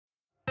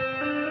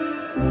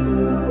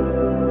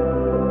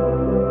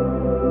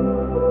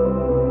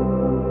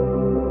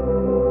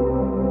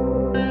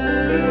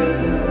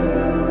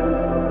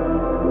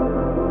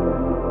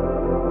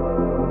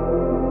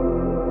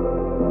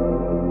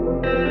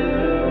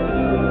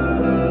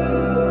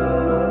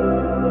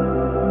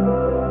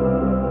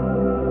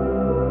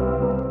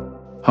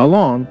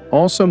Halong,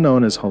 also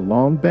known as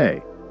Halong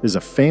Bay, is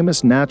a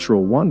famous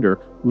natural wonder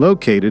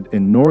located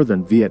in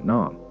northern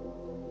Vietnam.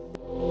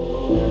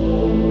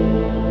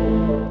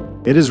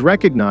 It is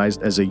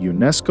recognized as a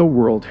UNESCO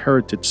World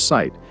Heritage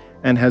Site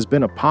and has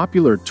been a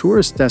popular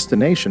tourist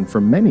destination for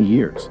many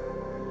years.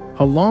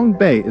 Halong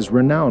Bay is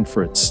renowned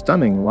for its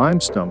stunning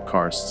limestone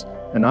karsts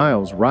and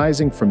isles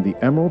rising from the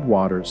emerald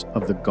waters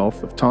of the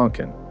Gulf of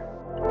Tonkin.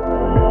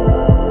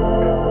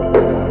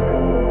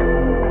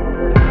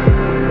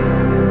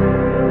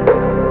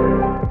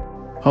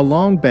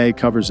 Halong Bay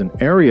covers an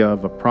area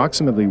of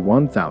approximately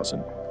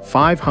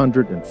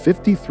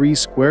 1,553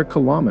 square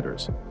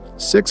kilometers,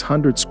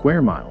 600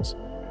 square miles,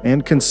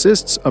 and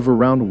consists of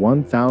around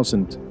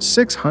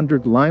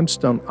 1,600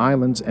 limestone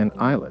islands and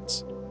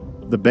islets.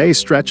 The bay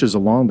stretches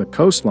along the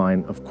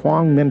coastline of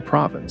Quang Minh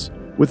Province,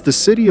 with the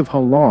city of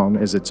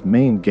Halong as its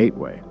main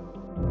gateway.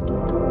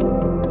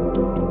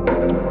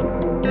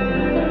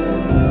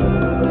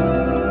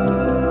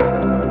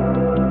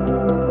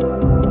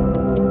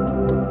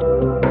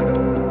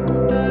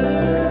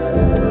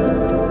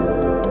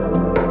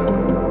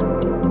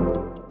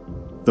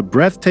 The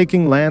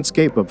breathtaking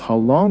landscape of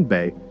Halong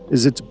Bay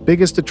is its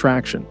biggest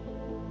attraction.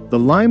 The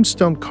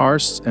limestone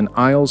karsts and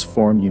isles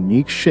form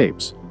unique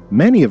shapes,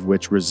 many of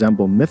which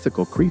resemble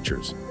mythical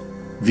creatures.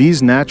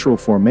 These natural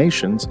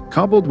formations,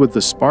 coupled with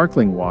the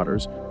sparkling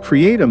waters,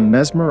 create a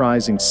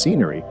mesmerizing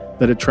scenery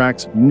that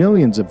attracts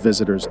millions of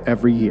visitors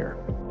every year.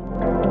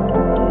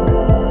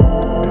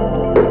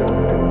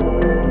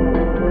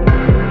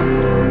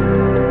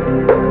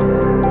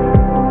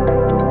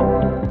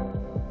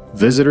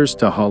 Visitors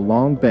to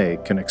Halong Bay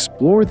can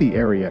explore the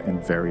area in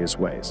various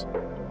ways.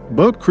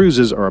 Boat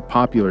cruises are a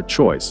popular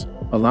choice,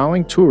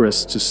 allowing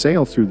tourists to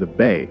sail through the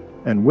bay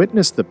and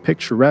witness the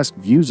picturesque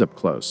views up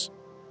close.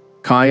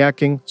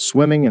 Kayaking,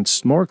 swimming, and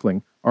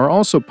snorkeling are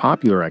also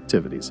popular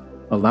activities,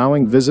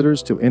 allowing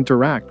visitors to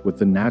interact with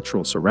the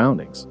natural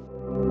surroundings.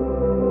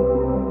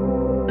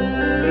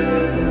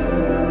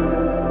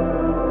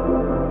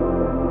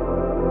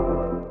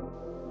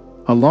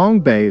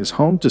 Halong Bay is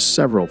home to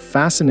several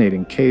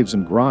fascinating caves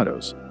and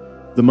grottos.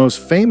 The most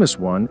famous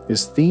one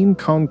is Thien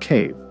Kong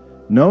Cave,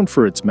 known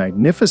for its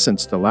magnificent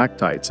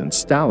stalactites and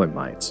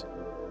stalagmites.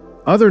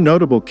 Other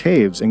notable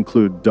caves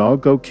include Do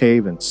Go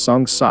Cave and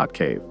Sung Sat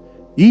Cave,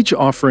 each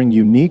offering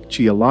unique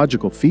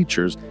geological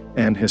features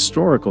and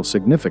historical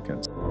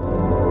significance.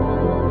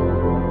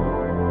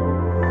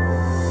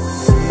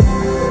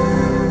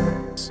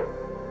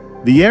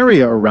 The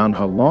area around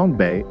Halong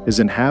Bay is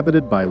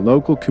inhabited by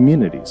local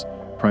communities,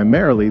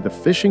 primarily the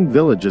fishing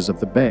villages of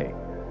the bay.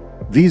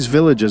 These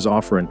villages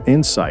offer an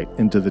insight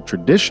into the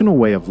traditional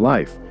way of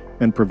life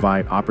and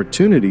provide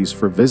opportunities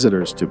for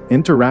visitors to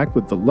interact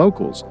with the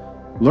locals,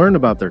 learn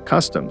about their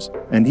customs,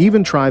 and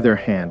even try their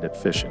hand at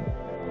fishing.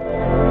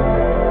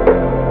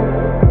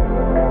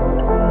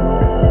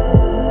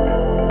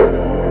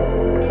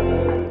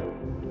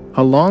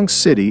 Halong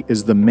City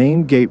is the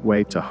main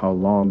gateway to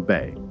Halong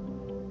Bay.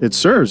 It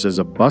serves as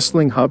a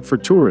bustling hub for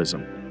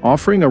tourism,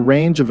 offering a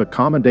range of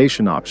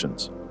accommodation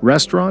options,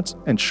 restaurants,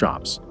 and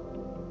shops.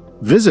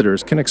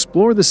 Visitors can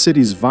explore the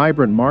city's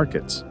vibrant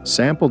markets,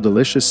 sample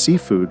delicious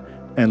seafood,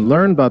 and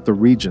learn about the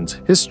region's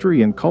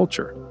history and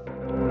culture.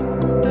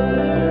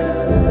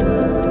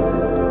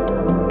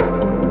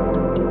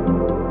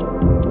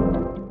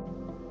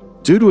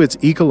 Due to its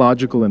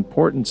ecological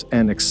importance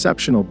and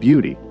exceptional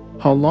beauty,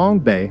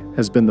 Halong Bay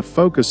has been the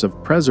focus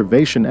of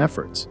preservation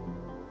efforts.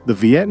 The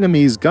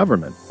Vietnamese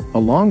government,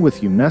 along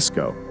with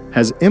UNESCO,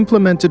 has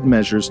implemented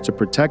measures to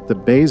protect the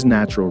bay's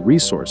natural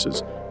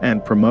resources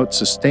and promote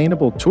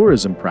sustainable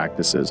tourism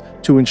practices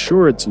to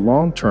ensure its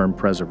long-term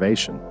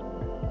preservation.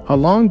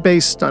 Halong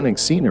Bay's stunning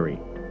scenery,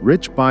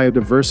 rich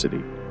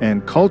biodiversity,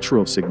 and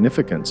cultural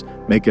significance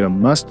make it a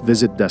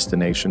must-visit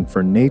destination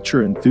for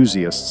nature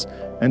enthusiasts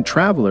and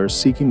travelers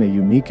seeking a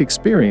unique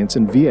experience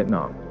in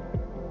Vietnam.